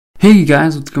Hey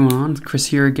guys, what's going on? It's Chris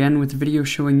here again with a video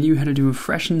showing you how to do a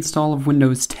fresh install of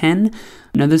Windows 10.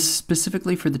 Now this is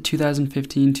specifically for the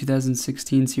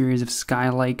 2015-2016 series of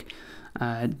Skylake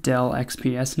Dell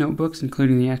XPS notebooks,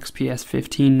 including the XPS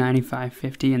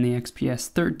 15-9550 and the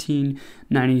XPS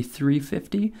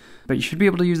 13-9350. But you should be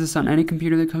able to use this on any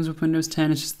computer that comes with Windows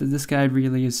 10. It's just that this guide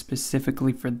really is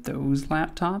specifically for those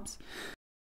laptops.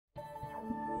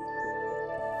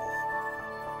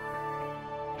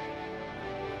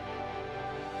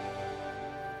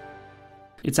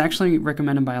 It's actually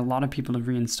recommended by a lot of people to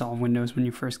reinstall Windows when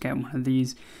you first get one of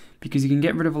these, because you can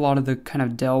get rid of a lot of the kind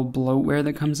of Dell bloatware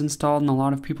that comes installed, and a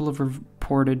lot of people have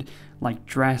reported like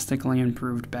drastically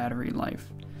improved battery life.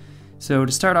 So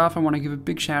to start off, I want to give a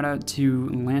big shout out to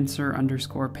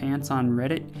Lancer_Pants on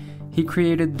Reddit. He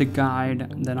created the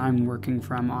guide that I'm working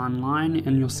from online,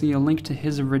 and you'll see a link to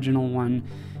his original one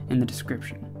in the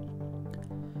description.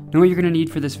 Now what you're going to need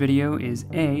for this video is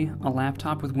A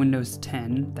laptop with Windows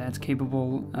 10 that's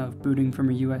capable of booting from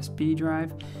a USB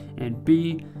drive, and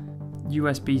B,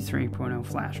 USB 3.0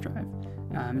 flash drive.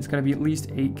 It's got to be at least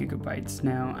 8 gigabytes.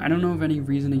 Now, I don't know of any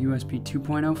reason a USB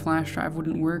 2.0 flash drive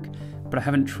wouldn't work, but I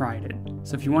haven't tried it.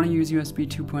 So if you want to use USB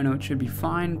 2.0, it should be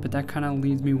fine, but that kind of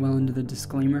leads me well into the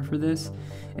disclaimer for this.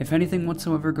 If anything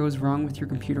whatsoever goes wrong with your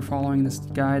computer following this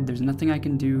guide, there's nothing I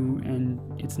can do, and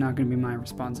it's not going to be my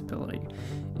responsibility.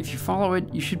 If you follow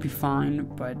it, you should be fine,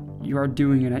 but you are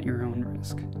doing it at your own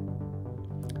risk.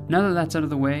 Now that that's out of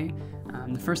the way,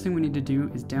 the first thing we need to do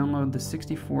is download the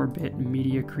 64-bit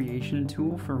media creation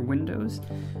tool for Windows.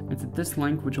 It's at this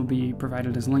link, which will be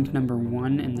provided as link number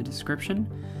 1 in the description.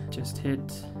 Just hit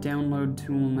download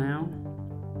tool now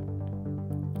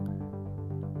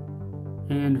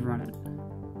and run it.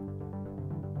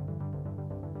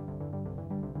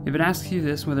 If it asks you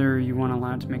this, whether you want to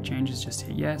allow it to make changes, just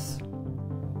hit yes.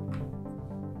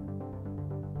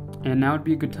 And now would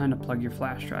be a good time to plug your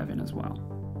flash drive in as well.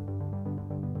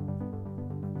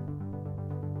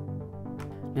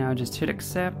 Now just hit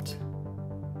accept,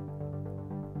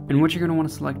 and what you're going to want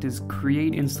to select is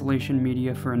create installation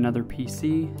media for another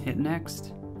PC. Hit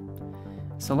next.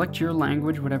 Select your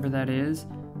language, whatever that is.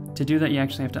 To do that, you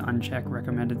actually have to uncheck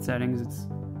recommended settings. It's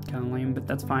kind of lame, but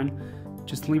that's fine.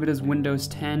 Just leave it as Windows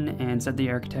 10 and set the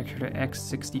architecture to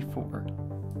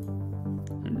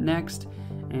x64. Hit next,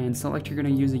 and select you're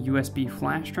going to use a USB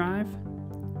flash drive.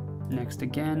 Next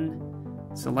again.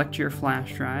 Select your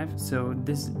flash drive, so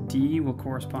this D will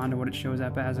correspond to what it shows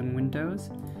up as in Windows.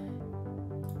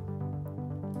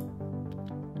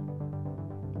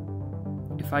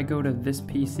 If I go to this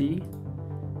PC,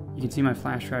 you can see my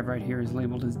flash drive right here is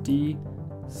labeled as D.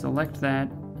 Select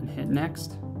that and hit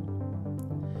next.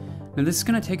 Now this is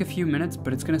going to take a few minutes,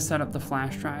 but it's going to set up the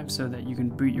flash drive so that you can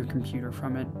boot your computer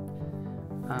from it.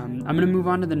 I'm going to move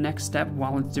on to the next step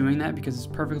while it's doing that, because it's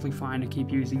perfectly fine to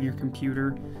keep using your computer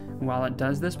while it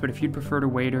does this, but if you'd prefer to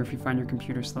wait, or if you find your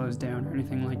computer slows down or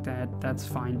anything like that, that's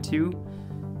fine too.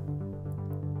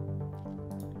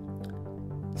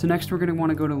 So next we're going to want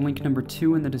to go to link number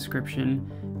 2 in the description,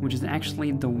 which is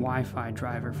actually the Wi-Fi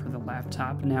driver for the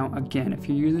laptop. Now again, if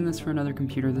you're using this for another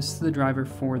computer, this is the driver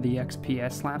for the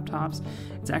XPS laptops.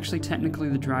 It's actually technically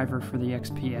the driver for the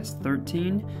XPS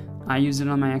 13. I used it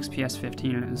on my XPS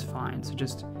 15 and it was fine. So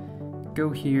just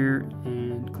go here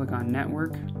and click on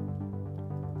network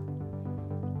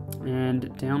and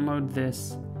download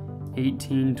this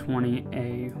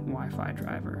 1820A Wi-Fi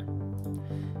driver.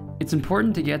 It's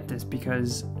important to get this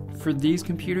because for these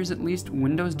computers at least,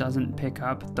 Windows doesn't pick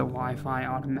up the Wi-Fi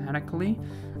automatically.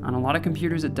 On a lot of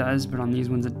computers it does, but on these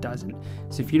ones it doesn't.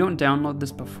 So if you don't download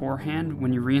this beforehand,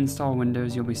 when you reinstall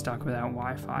Windows, you'll be stuck without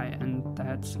Wi-Fi, and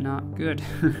that's not good.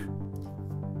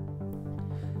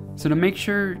 So to make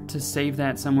sure to save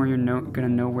that somewhere you're going to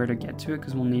know where to get to it,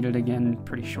 because we'll need it again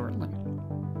pretty shortly.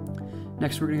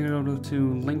 Next we're going to go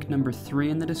to link number 3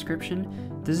 in the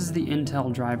description. This is the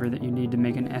Intel driver that you need to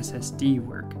make an SSD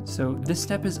work. So this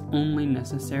step is only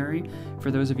necessary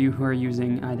for those of you who are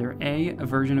using either a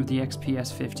version of the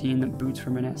XPS 15 that boots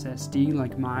from an SSD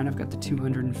like mine, I've got the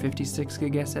 256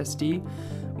 gig SSD,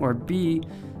 or B,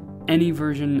 any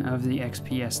version of the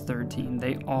XPS 13.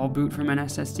 They all boot from an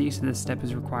SSD, so this step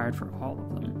is required for all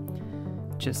of them.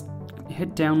 Just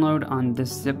hit download on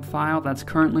this zip file. That's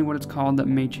currently what it's called. That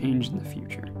may change in the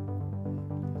future.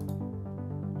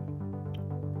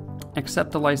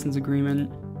 Accept the license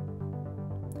agreement.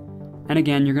 And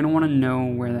again, you're going to want to know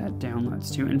where that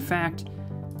downloads to. In fact,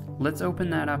 let's open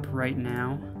that up right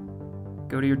now.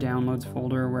 Go to your downloads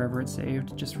folder or wherever it's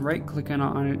saved. Just right click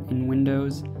on it in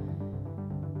Windows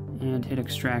and hit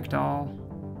extract all.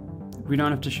 We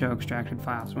don't have to show extracted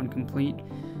files when complete.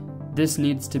 this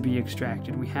needs to be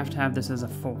extracted. We have to have this as a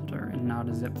folder and not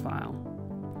a zip file.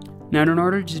 Now, in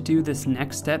order to do this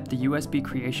next step, the USB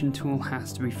creation tool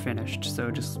has to be finished.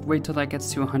 So just wait till that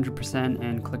gets to 100%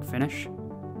 and click finish.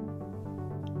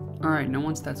 Alright, now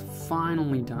once that's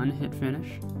finally done, hit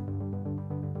finish.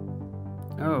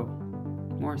 Oh,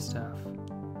 more stuff.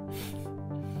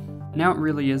 Now it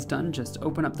really is done. Just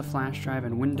open up the flash drive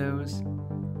in Windows.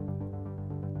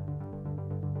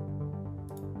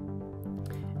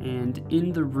 And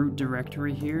in the root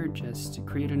directory here, just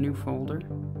create a new folder.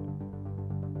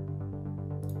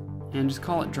 And just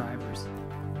call it drivers.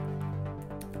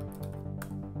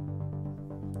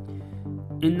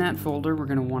 In that folder, we're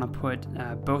going to want to put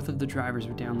both of the drivers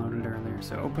we downloaded earlier.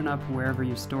 So open up wherever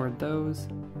you stored those.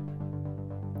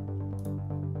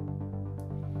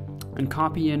 And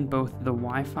copy in both the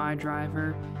Wi-Fi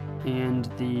driver and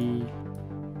the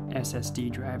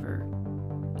SSD driver.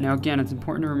 Now again, it's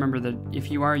important to remember that if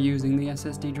you are using the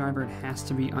SSD driver, it has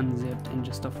to be unzipped in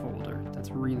just a folder.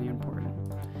 That's really important.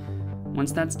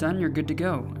 Once that's done, you're good to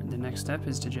go. The next step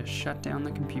is to just shut down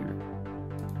the computer.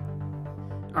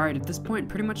 Alright, at this point,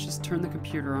 pretty much just turn the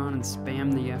computer on and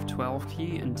spam the F12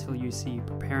 key until you see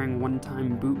Preparing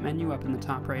One-Time Boot menu up in the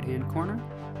top right-hand corner.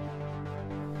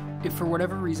 If for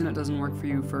whatever reason it doesn't work for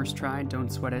you first try,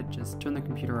 don't sweat it, just turn the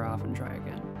computer off and try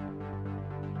again.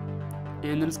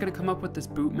 And then it's going to come up with this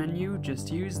boot menu.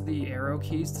 Just use the arrow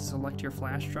keys to select your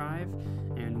flash drive,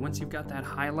 and once you've got that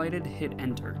highlighted, hit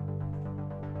enter.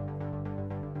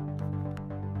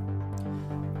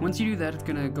 Once you do that, it's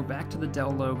going to go back to the Dell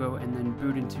logo and then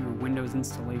boot into a Windows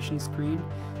installation screen.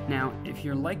 Now, if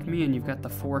you're like me and you've got the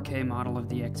 4K model of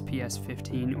the XPS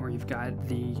 15 or you've got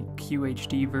the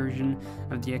QHD version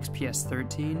of the XPS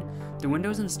 13, the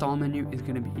Windows install menu is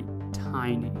going to be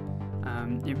tiny.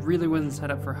 It really wasn't set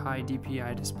up for high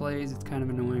DPI displays. It's kind of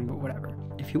annoying, but whatever.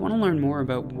 If you want to learn more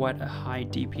about what a high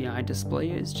DPI display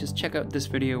is, just check out this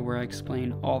video where I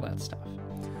explain all that stuff.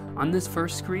 On this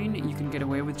first screen, you can get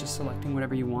away with just selecting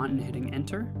whatever you want and hitting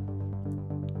enter.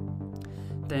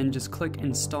 Then just click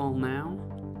install now.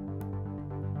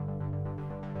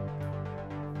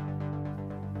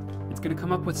 It's going to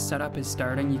come up with setup is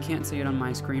starting. You can't see it on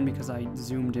my screen because I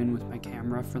zoomed in with my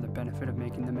camera for the benefit of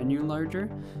making the menu larger,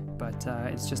 but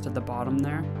it's just at the bottom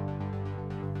there.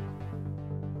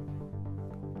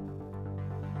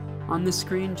 On this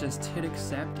screen, just hit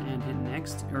accept and hit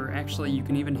next, or actually you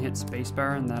can even hit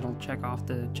spacebar and that'll check off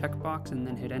the checkbox and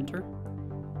then hit enter.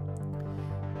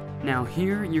 Now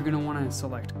here you're going to want to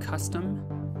select custom,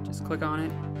 just click on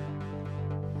it.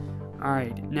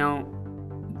 Alright, now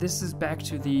this is back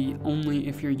to the only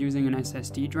if you're using an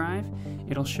SSD drive.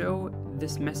 It'll show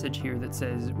this message here that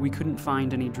says we couldn't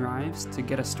find any drives. To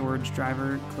get a storage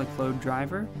driver, click load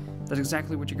driver. That's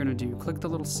exactly what you're going to do. Click the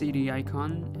little CD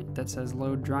icon that says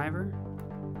load driver.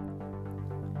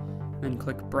 Then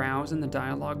click browse in the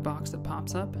dialog box that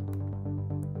pops up.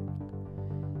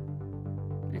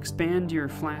 Expand your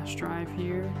flash drive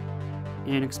here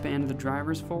and expand the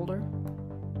drivers folder.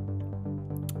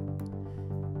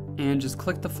 And just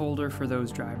click the folder for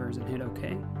those drivers and hit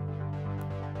OK.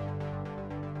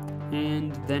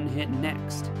 And then hit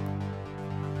next.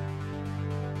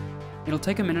 It'll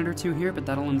take a minute or two here, but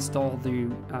that'll install the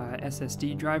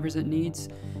SSD drivers it needs,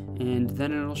 and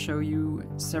then it'll show you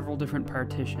several different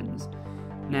partitions.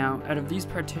 Now, out of these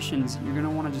partitions, you're going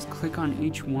to want to just click on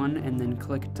each one and then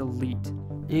click delete.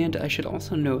 And I should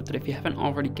also note that if you haven't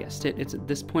already guessed it, it's at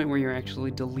this point where you're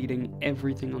actually deleting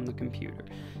everything on the computer.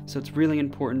 So it's really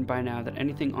important by now that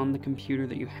anything on the computer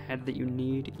that you had that you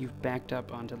need, you've backed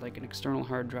up onto like an external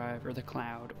hard drive or the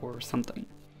cloud or something.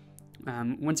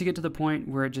 Once you get to the point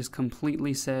where it just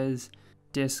completely says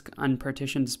disk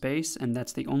unpartitioned space, and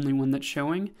that's the only one that's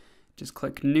showing, just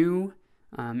click new.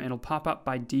 It'll pop up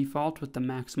by default with the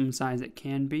maximum size it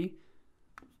can be.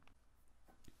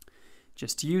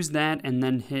 Just use that and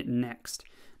then hit next.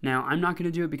 Now, I'm not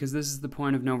going to do it because this is the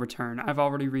point of no return. I've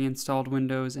already reinstalled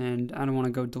Windows and I don't want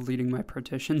to go deleting my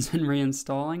partitions and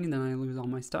reinstalling, and then I lose all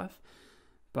my stuff.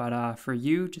 But for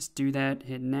you, just do that,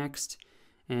 hit next,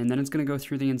 and then it's going to go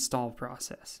through the install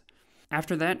process.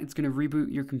 After that, it's going to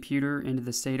reboot your computer into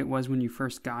the state it was when you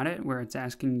first got it, where it's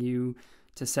asking you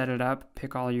to set it up,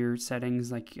 pick all your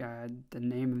settings like the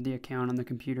name of the account on the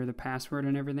computer, the password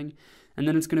and everything, and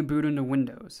then it's going to boot into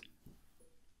Windows.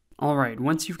 Alright,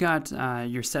 once you've got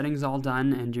your settings all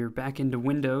done and you're back into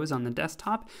Windows on the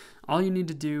desktop, all you need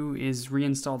to do is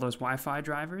reinstall those Wi-Fi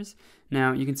drivers.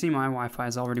 Now, you can see my Wi-Fi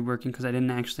is already working because I didn't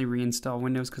actually reinstall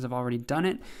Windows because I've already done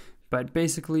it, but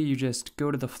basically you just go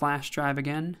to the flash drive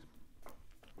again,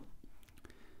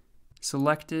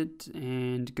 select it,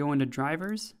 and go into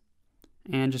drivers,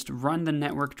 and just run the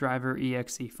network driver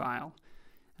exe file.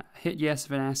 Hit yes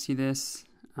if it asks you this.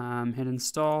 Hit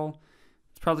install.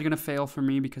 It's probably going to fail for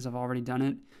me because I've already done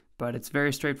it, but it's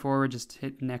very straightforward. Just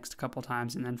hit next a couple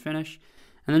times and then finish,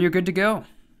 and then you're good to go.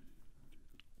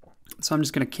 So I'm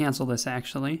just going to cancel this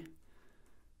actually.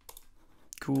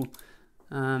 Cool.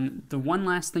 The one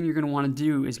last thing you're going to want to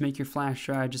do is make your flash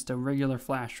drive just a regular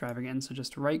flash drive again. So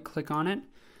just right click on it.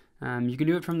 You can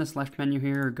do it from this left menu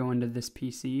here or go into this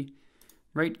PC.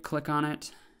 Right click on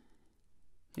it,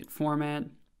 hit format.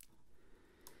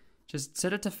 Just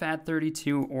set it to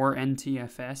FAT32 or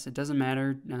NTFS. It doesn't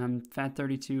matter.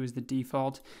 FAT32 is the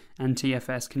default.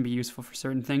 NTFS can be useful for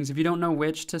certain things. If you don't know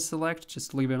which to select,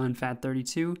 just leave it on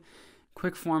FAT32.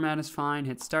 Quick format is fine.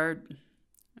 Hit start.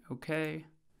 Okay.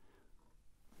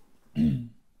 And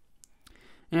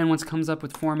once it comes up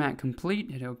with format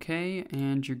complete, hit OK,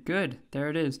 and you're good. There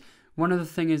it is. One other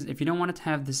thing is, if you don't want it to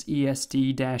have this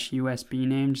ESD-USB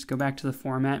name, just go back to the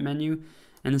format menu,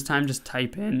 and this time just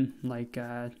type in, like,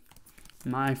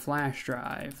 my flash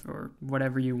drive, or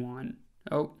whatever you want.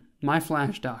 Oh, my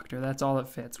flash doctor, that's all that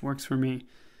fits. Works for me.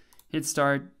 Hit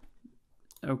start.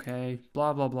 OK,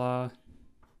 blah, blah, blah.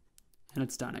 And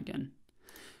it's done again.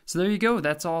 So there you go,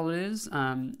 that's all it is.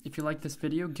 If you liked this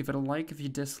video, give it a like. If you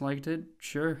disliked it,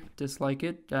 sure, dislike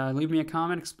it. Leave me a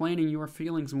comment explaining your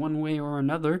feelings one way or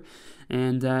another.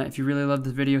 And if you really loved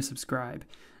the video, subscribe.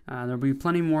 There'll be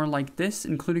plenty more like this,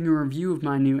 including a review of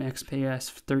my new XPS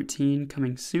 13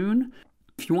 coming soon.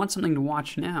 If you want something to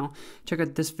watch now, check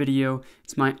out this video.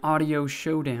 It's my audio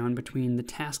showdown between the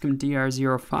Tascam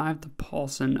DR05, the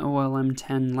Paulson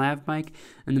OLM10 lav mic,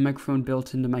 and the microphone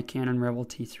built into my Canon Rebel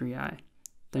T3i.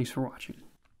 Thanks for watching.